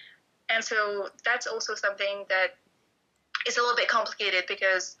body. And so that's also something that is a little bit complicated,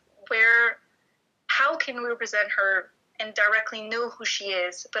 because how can we represent her and directly know who she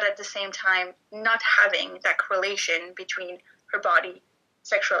is, but at the same time not having that correlation between her body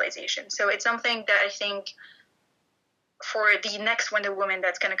sexualization? So it's something that I think for the next Wonder Woman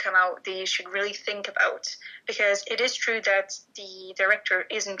that's going to come out, they should really think about, because it is true that the director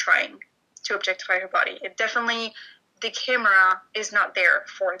isn't trying to objectify her body. It definitely, the camera is not there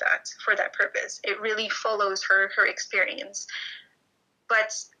for that purpose. It really follows her experience.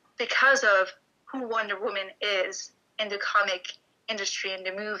 But because of who Wonder Woman is in the comic industry and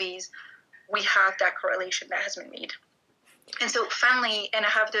the movies, we have that correlation that has been made. And so finally, and I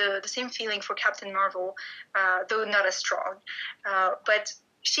have the same feeling for Captain Marvel, though not as strong, but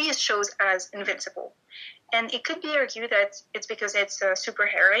she is shown as invincible. And it could be argued that it's because it's a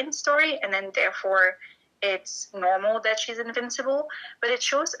superheroine story, and then therefore it's normal that she's invincible, but it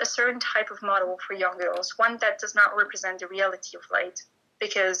shows a certain type of model for young girls, one that does not represent the reality of light,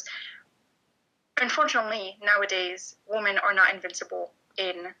 because unfortunately nowadays women are not invincible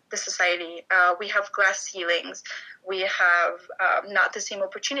in the society. We have glass ceilings. We have not the same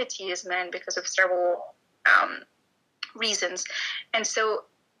opportunity as men because of several reasons. And so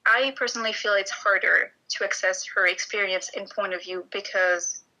I personally feel it's harder to access her experience and point of view,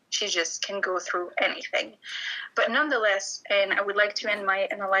 because She just can go through anything. But nonetheless, and I would like to end my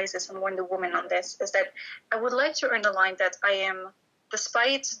analysis on Wonder Woman on this, is that I would like to underline that I am,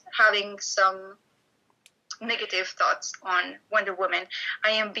 despite having some negative thoughts on Wonder Woman,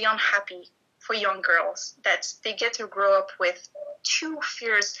 I am beyond happy for young girls that they get to grow up with two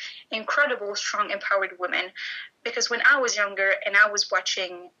fierce, incredible, strong, empowered women. Because when I was younger and I was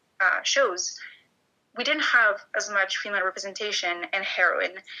watching shows, we didn't have as much female representation and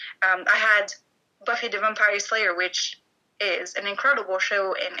heroine. I had Buffy the Vampire Slayer, which is an incredible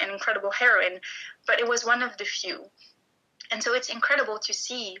show and an incredible heroine, but it was one of the few. And so it's incredible to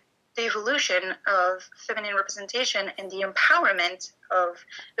see the evolution of feminine representation and the empowerment of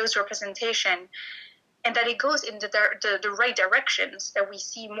those representation, and that it goes in the right directions, that we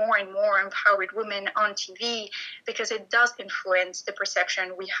see more and more empowered women on TV, because it does influence the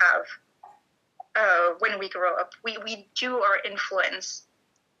perception we have when we grow up. We do are influenced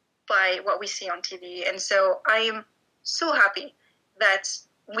by what we see on TV. And so I am so happy that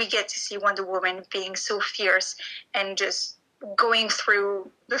we get to see Wonder Woman being so fierce and just going through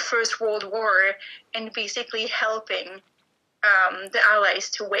the First World War and basically helping the Allies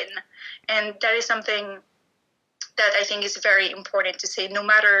to win. And that is something that I think is very important to say, no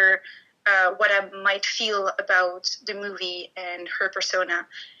matter what I might feel about the movie and her persona.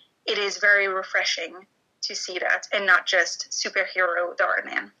 It is very refreshing to see that, and not just superhero Dara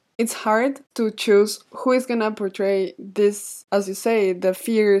Man. It's hard to choose who is gonna portray this, as you say, the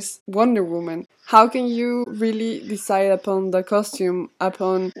fierce Wonder Woman. How can you really decide upon the costume,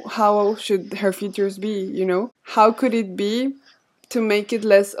 upon how should her features be, you know? How could it be to make it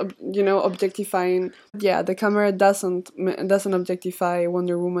less, objectifying? Yeah, the camera doesn't objectify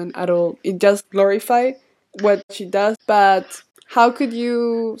Wonder Woman at all. It just glorifies what she does, but how could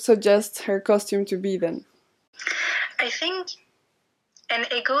you suggest her costume to be then? I think, and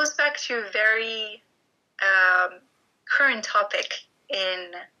it goes back to a very current topic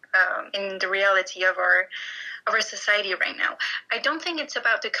in the reality of our society right now. I don't think it's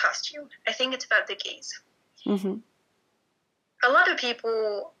about the costume. I think it's about the gaze. Mm-hmm. A lot of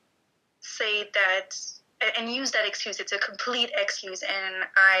people say that, and use that excuse. It's a complete excuse, and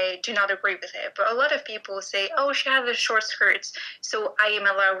I do not agree with it. But a lot of people say, oh, she has a short skirts, so I am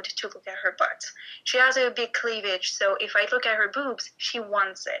allowed to look at her butt. She has a big cleavage, so if I look at her boobs, she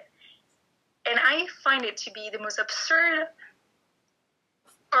wants it. And I find it to be the most absurd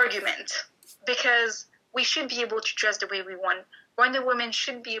argument, because we should be able to dress the way we want. Wonder Woman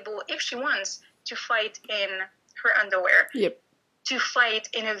should be able, if she wants, to fight in her underwear. Yep. To fight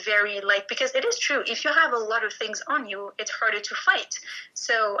in a very because it is true, if you have a lot of things on you, it's harder to fight.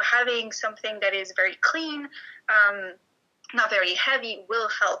 So having something that is very clean, not very heavy, will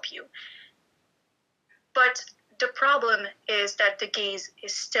help you. But the problem is that the gaze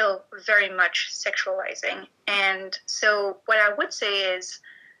is still very much sexualizing. And so what I would say is,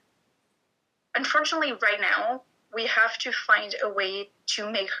 unfortunately right now, we have to find a way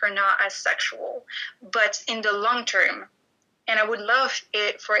to make her not as sexual. But in the long term, and I would love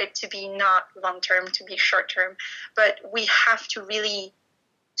it for it to be not long-term, to be short-term, but we have to really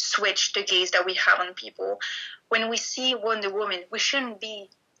switch the gaze that we have on people. When we see Wonder Woman, we shouldn't be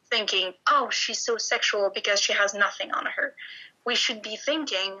thinking, oh, she's so sexual because she has nothing on her. We should be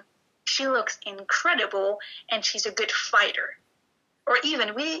thinking, she looks incredible and she's a good fighter. Or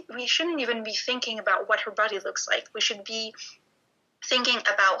even, we shouldn't even be thinking about what her body looks like. We should be thinking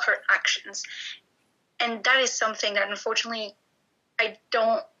about her actions. And that is something that, unfortunately, I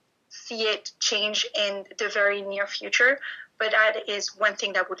don't see it change in the very near future. But that is one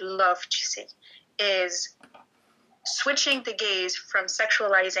thing that I would love to see, is switching the gaze from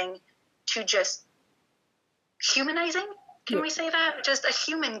sexualizing to just humanizing. Can we say that? Just a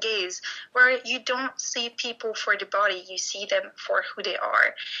human gaze, where you don't see people for the body, you see them for who they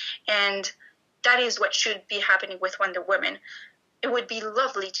are. And that is what should be happening with Wonder Woman. It would be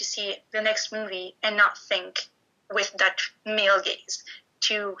lovely to see the next movie and not think with that male gaze.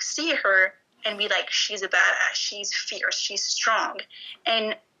 To see her and be like, she's a badass, she's fierce, she's strong.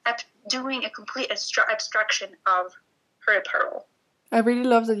 And doing a complete abstraction of her apparel. I really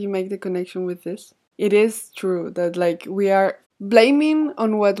love that you make the connection with this. It is true that we are blaming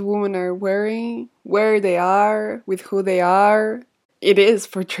on what women are wearing, where they are, with who they are. It is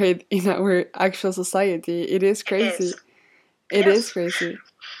portrayed in our actual society. It is crazy. It is crazy.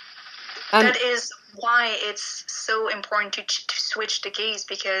 And that is why it's so important to switch the gaze,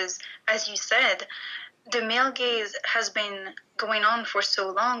 because, as you said, the male gaze has been going on for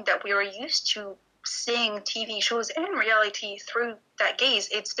so long that we are used to seeing TV shows and reality through that gaze.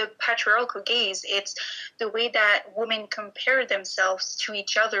 It's the patriarchal gaze. It's the way that women compare themselves to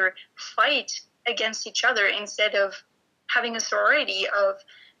each other, fight against each other, instead of having a sorority of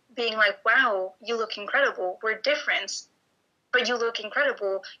being like, wow, you look incredible. We're different, but you look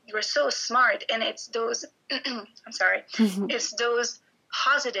incredible. You're so smart. And it's those, I'm sorry, it's those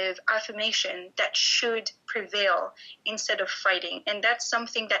positive affirmation that should prevail instead of fighting. And that's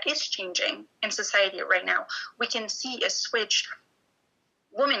something that is changing in society right now. We can see a switch.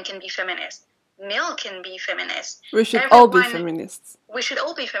 Women can be feminist. Male can be feminist. We should all be feminists. We should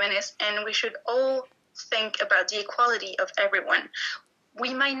all be feminists, and we should all think about the equality of everyone.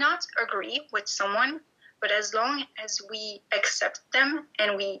 We might not agree with someone, but as long as we accept them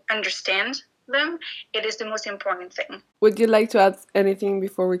and we understand them, it is the most important thing. Would you like to add anything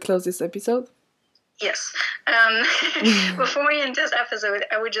before we close this episode? Yes. Before we end this episode,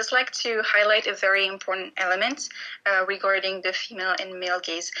 I would just like to highlight a very important element regarding the female and male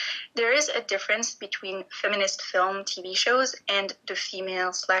gaze. There is a difference between feminist film TV shows and the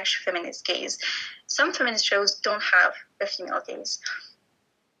female/feminist gaze. Some feminist shows don't have a female gaze.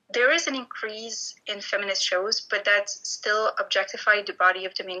 There is an increase in feminist shows, but that still objectify the body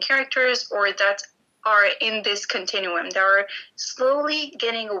of the main characters, or that are in this continuum. They are slowly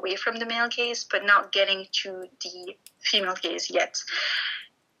getting away from the male gaze, but not getting to the female gaze yet.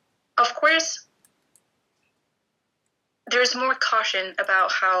 Of course, there's more caution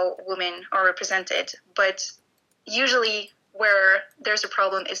about how women are represented, but usually where there's a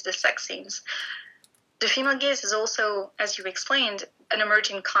problem is the sex scenes. The female gaze is also, as you explained, an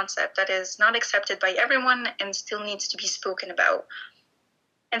emerging concept that is not accepted by everyone and still needs to be spoken about.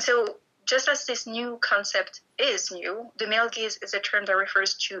 And so, just as this new concept is new, the male gaze is a term that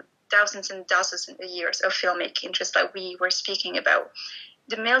refers to thousands and thousands of years of filmmaking, just like we were speaking about.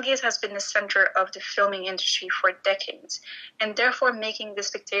 The male gaze has been the center of the filming industry for decades, and therefore making the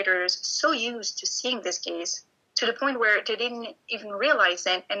spectators so used to seeing this gaze to the point where they didn't even realize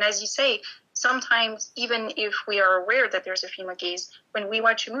it. And as you say, sometimes even if we are aware that there's a female gaze, when we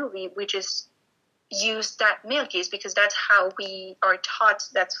watch a movie, we just use that male gaze because that's how we are taught,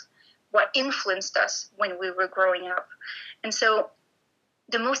 that's what influenced us when we were growing up. And so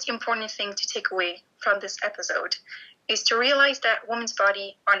the most important thing to take away from this episode is to realize that women's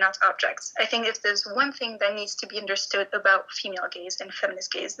body are not objects. I think if there's one thing that needs to be understood about female gaze and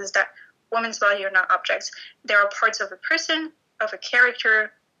feminist gaze, is that women's body are not objects. They are parts of a person, of a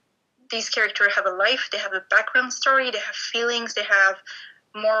character. These characters have a life, they have a background story, they have feelings, they have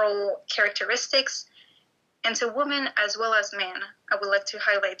moral characteristics. And so women as well as men, I would like to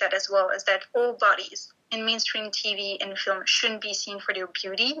highlight that as well, is that all bodies in mainstream TV and film shouldn't be seen for their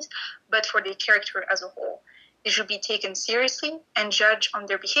beauties, but for their character as a whole. They should be taken seriously and judged on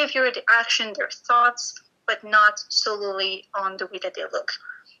their behavior, their action, their thoughts, but not solely on the way that they look.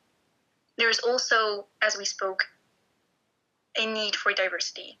 There's also, as we spoke, a need for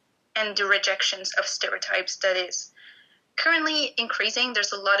diversity and the rejections of stereotypes that is currently increasing.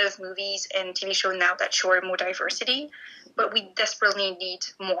 There's a lot of movies and TV shows now that show more diversity, but we desperately need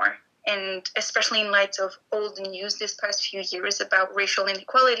more. And especially in light of all the news this past few years about racial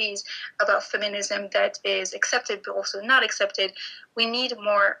inequalities, about feminism that is accepted but also not accepted, we need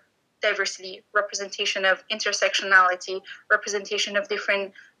more diversity, representation of intersectionality, representation of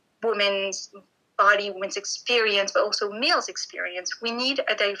different women's body, women's experience, but also male's experience. We need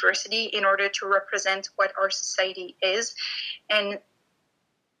a diversity in order to represent what our society is and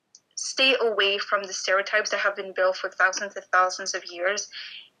stay away from the stereotypes that have been built for thousands and thousands of years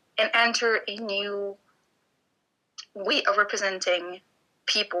and enter a new way of representing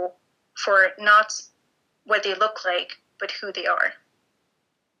people for not what they look like, but who they are.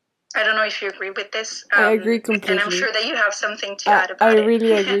 I don't know if you agree with this. I agree completely. And I'm sure that you have something to add about it. I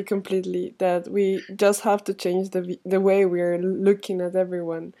really agree completely that we just have to change the way we're looking at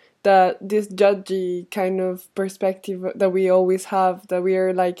everyone. That this judgy kind of perspective that we always have, that we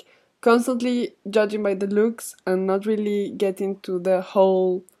are like constantly judging by the looks and not really getting to the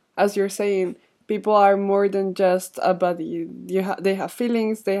whole, as you're saying, people are more than just a body. They have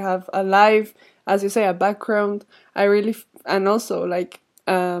feelings, they have a life, as you say, a background. And also like,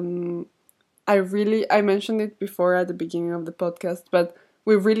 I mentioned it before at the beginning of the podcast, but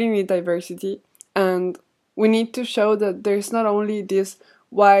we really need diversity, and we need to show that there's not only this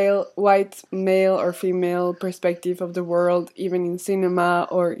white male or female perspective of the world, even in cinema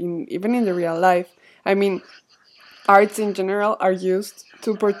or even in the real life. I mean, arts in general are used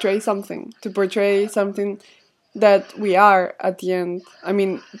to portray something that we are at the end. I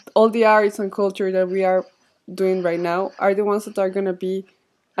mean, all the arts and culture that we are doing right now are the ones that are going to be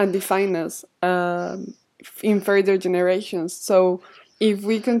and define us in further generations. So if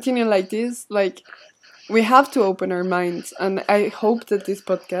we continue like this, like, we have to open our minds. And I hope that this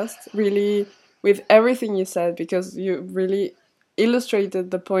podcast really, with everything you said, because you really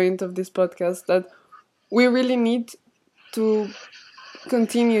illustrated the point of this podcast, that we really need to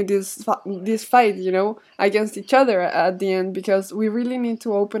continue this fight, against each other at the end, because we really need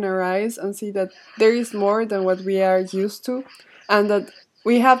to open our eyes and see that there is more than what we are used to, and that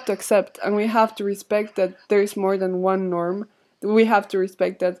we have to accept and we have to respect that there is more than one norm. We have to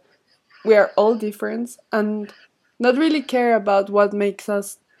respect that we are all different, and not really care about what makes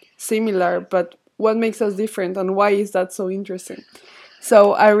us similar, but what makes us different, and why is that so interesting.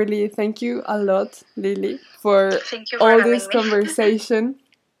 So I really thank you a lot, Lily, for Thank you for all having this me. conversation.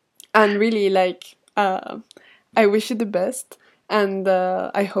 And really, like, I wish you the best. And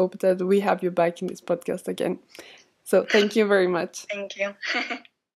I hope that we have you back in this podcast again. So thank you very much. Thank you.